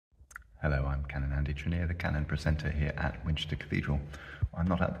Hello, I'm Canon Andy, the Canon presenter here at Winchester Cathedral. I'm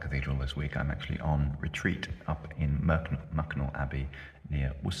not at the cathedral this week, I'm actually on retreat up in Mucknell Abbey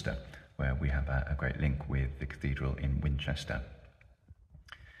near Worcester, where we have a great link with the cathedral in Winchester.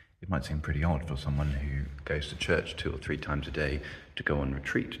 It might seem pretty odd for someone who goes to church 2 or 3 times a day to go on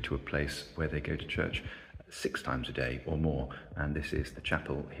retreat to a place where they go to church 6 times a day or more, and this is the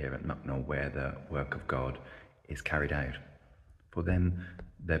chapel here at Mucknell where the work of God is carried out. For them,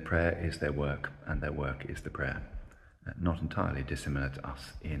 their prayer is their work, and their work is the prayer, not entirely dissimilar to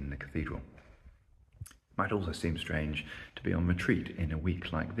us in the cathedral. It might also seem strange to be on retreat in a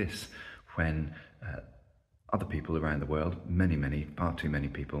week like this, when other people around the world, far too many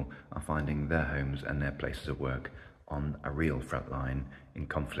people, are finding their homes and their places of work on a real front line in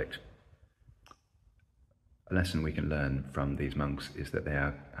conflict. A lesson we can learn from these monks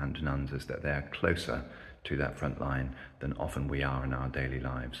and nuns is that they are closer to that front line than often we are in our daily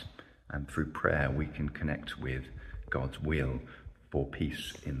lives. And through prayer we can connect with God's will for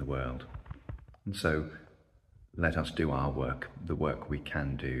peace in the world. And so let us do our work, the work we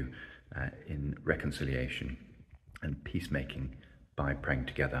can do in reconciliation and peacemaking by praying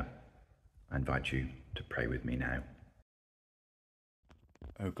together. I invite you to pray with me now.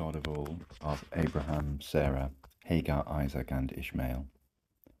 O God of all, of Abraham, Sarah, Hagar, Isaac and Ishmael,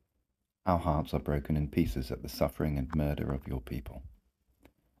 our hearts are broken in pieces at the suffering and murder of your people.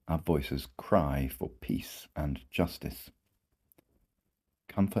 Our voices cry for peace and justice.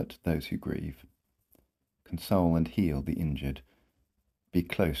 Comfort those who grieve. Console and heal the injured. Be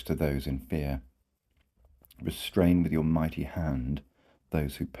close to those in fear. Restrain with your mighty hand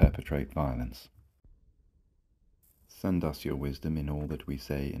those who perpetrate violence. Send us your wisdom in all that we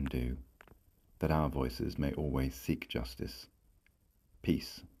say and do, that our voices may always seek justice,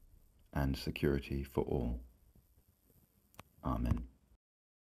 peace, and security for all. Amen.